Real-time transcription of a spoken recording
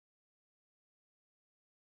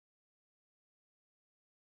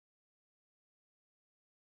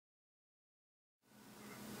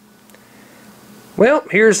Well,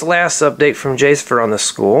 here's the last update from JAYSTEPHER on the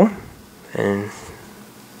school, and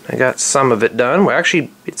I got some of it done. Well,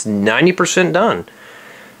 actually, it's 90% done.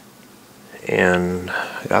 And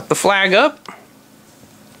I got the flag up.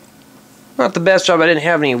 Not the best job. I didn't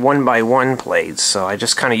have any 1x1 plates, so I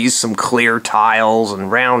just kind of used some clear tiles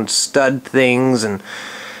and round stud things, and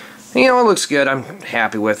you know, it looks good. I'm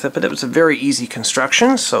happy with it, but it was a very easy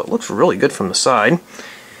construction, so it looks really good from the side.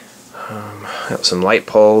 Got some light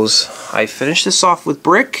poles. I finished this off with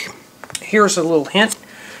brick. Here's a little hint.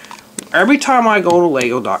 Every time I go to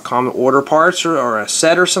Lego.com to order parts or a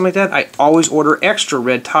set or something like that, I always order extra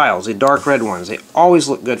red tiles, the dark red ones. They always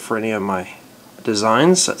look good for any of my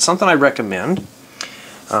designs. That's something I recommend.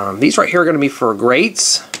 These right here are going to be for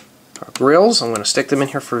grates, or grills. I'm going to stick them in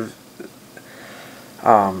here for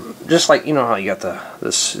just like, you know how you got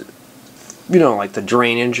this, you know, like the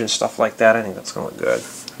drainage and stuff like that. I think that's going to look good.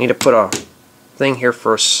 I need to put a thing here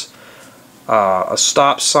for a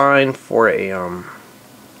stop sign for a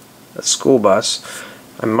school bus.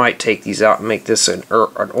 I might take these out and make this an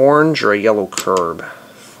orange or a yellow curb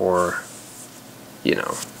for, you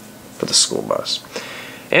know, for the school bus.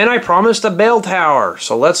 And I promised a bell tower,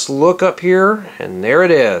 so let's look up here, and there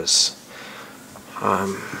it is.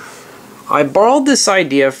 I borrowed this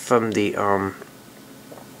idea from the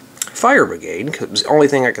fire brigade, because it was the only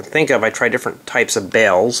thing I could think of. I tried different types of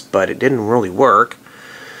bells, but it didn't really work.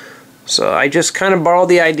 So I just kind of borrowed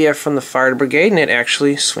the idea from the fire brigade, and it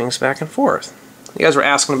actually swings back and forth. You guys were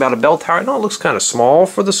asking about a bell tower. I know it looks kind of small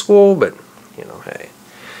for the school, but, you know, hey.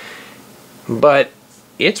 But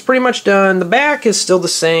it's pretty much done. The back is still the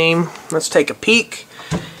same. Let's take a peek.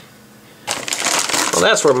 Well,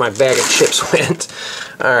 that's where my bag of chips went.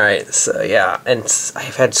 Alright, so yeah, and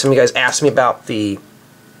I've had some of you guys ask me about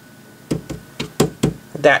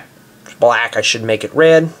that black. I should make it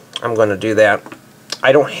red. I'm going to do that.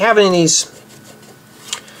 I don't have any of these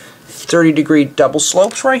 30-degree double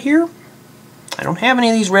slopes right here. I don't have any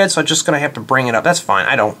of these reds, so I'm just going to have to bring it up. That's fine.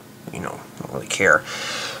 I don't, you know, don't really care.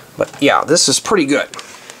 But yeah, this is pretty good.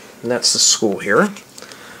 And that's the school here.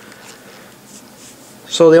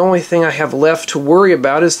 So the only thing I have left to worry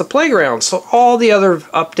about is the playground. So all the other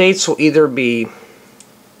updates will either be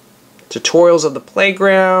tutorials of the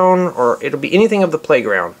playground, or it'll be anything of the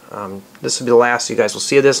playground. This will be the last you guys will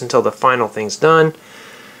see of this until the final thing's done.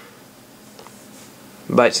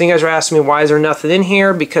 But some of you guys are asking me, why is there nothing in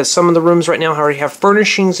here? Because some of the rooms right now already have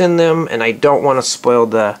furnishings in them, and I don't want to spoil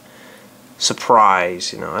the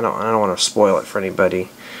surprise. You know, I don't want to spoil it for anybody.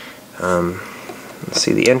 Let's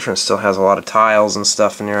see, the entrance still has a lot of tiles and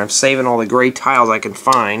stuff in there. I'm saving all the gray tiles I can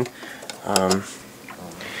find.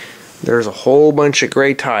 There's a whole bunch of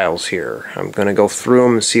gray tiles here. I'm going to go through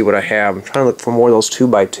them and see what I have. I'm trying to look for more of those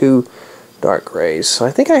 2x2 dark grays. So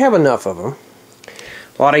I think I have enough of them.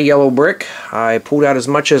 A lot of yellow brick. I pulled out as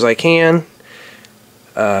much as I can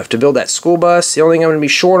to build that school bus. The only thing I'm going to be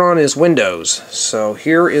short on is windows. So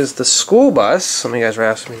here is the school bus. Some of you guys are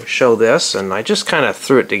asking me to show this, and I just kind of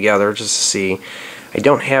threw it together just to see. I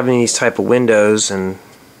don't have any of these type of windows, and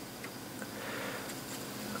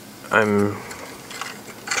I'm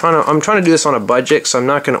trying to do this on a budget, so I'm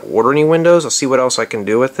not going to order any windows. I'll see what else I can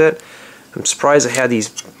do with it. I'm surprised I had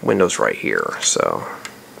these windows right here. So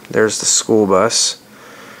there's the school bus.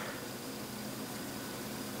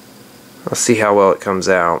 Let's see how well it comes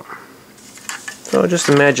out. So just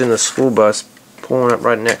imagine the school bus pulling up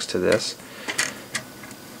right next to this.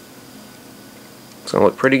 It's going to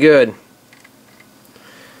look pretty good.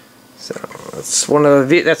 So that's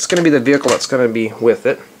that's going to be the vehicle that's going to be with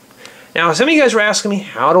it. Now, some of you guys were asking me,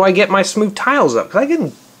 how do I get my smooth tiles up? Because I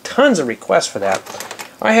get tons of requests for that.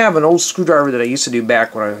 I have an old screwdriver that I used to do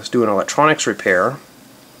back when I was doing electronics repair.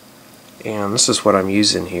 And this is what I'm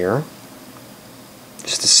using here.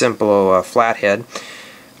 Just a simple flathead.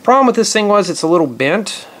 Problem with this thing was it's a little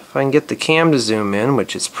bent. If I can get the cam to zoom in,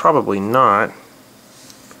 which it's probably not.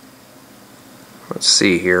 Let's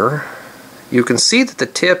see here. You can see that the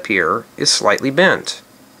tip here is slightly bent.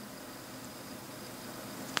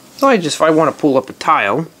 So if I want to pull up a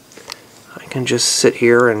tile, I can just sit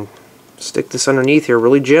here and stick this underneath here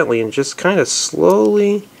really gently and just kind of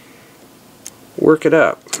slowly work it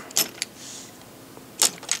up.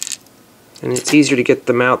 And it's easier to get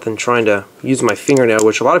them out than trying to use my fingernail,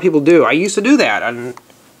 which a lot of people do. I used to do that, and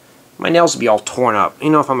my nails would be all torn up.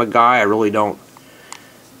 You know, if I'm a guy, I really don't,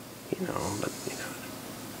 you know, but you know,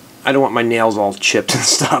 I don't want my nails all chipped and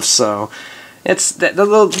stuff. So it's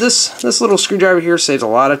this little screwdriver here saves a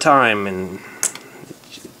lot of time, and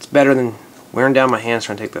it's better than wearing down my hands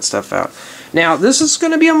trying to take that stuff out. Now, this is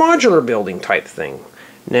going to be a modular building type thing.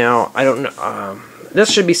 Now, I don't know.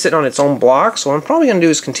 this should be sitting on its own block, so what I'm probably going to do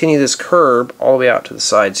is continue this curb all the way out to the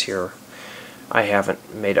sides here. I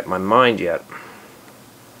haven't made up my mind yet.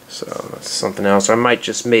 So that's something else. I might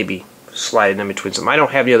just maybe slide it in between some. I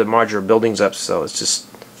don't have any other modular buildings up, so it's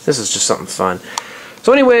just, this is just something fun.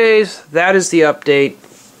 So anyways, that is the update.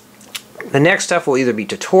 The next stuff will either be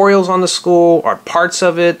tutorials on the school, or parts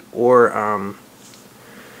of it, or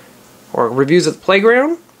reviews of the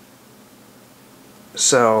playground.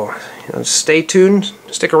 So, you know, stay tuned,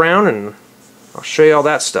 stick around, and I'll show you all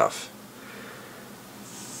that stuff.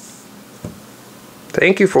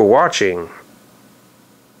 Thank you for watching.